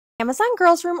Amazon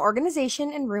Girls Room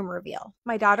Organization and Room Reveal.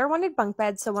 My daughter wanted bunk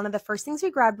beds, so one of the first things we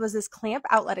grabbed was this clamp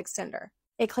outlet extender.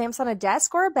 It clamps on a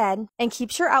desk or a bed and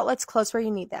keeps your outlets close where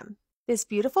you need them. This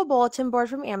beautiful bulletin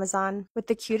board from Amazon with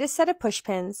the cutest set of push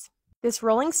pins. This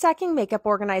rolling stacking makeup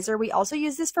organizer. We also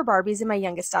use this for Barbies in my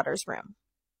youngest daughter's room.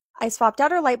 I swapped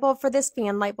out her light bulb for this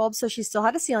fan light bulb so she still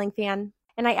had a ceiling fan.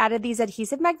 And I added these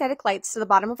adhesive magnetic lights to the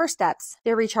bottom of her steps.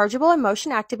 They're rechargeable and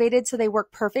motion activated, so they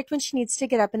work perfect when she needs to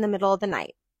get up in the middle of the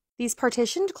night. These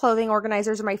partitioned clothing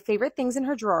organizers are my favorite things in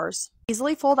her drawers.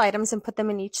 Easily fold items and put them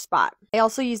in each spot. I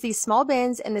also use these small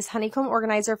bins and this honeycomb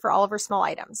organizer for all of her small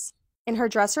items. In her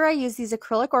dresser, I use these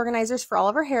acrylic organizers for all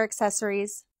of her hair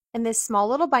accessories. And this small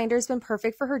little binder has been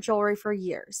perfect for her jewelry for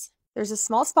years. There's a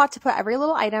small spot to put every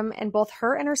little item, and both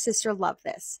her and her sister love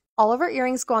this. All of her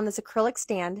earrings go on this acrylic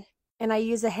stand. And I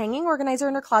use a hanging organizer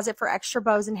in her closet for extra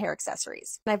bows and hair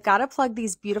accessories. And I've got to plug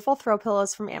these beautiful throw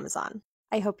pillows from Amazon.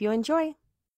 I hope you enjoy.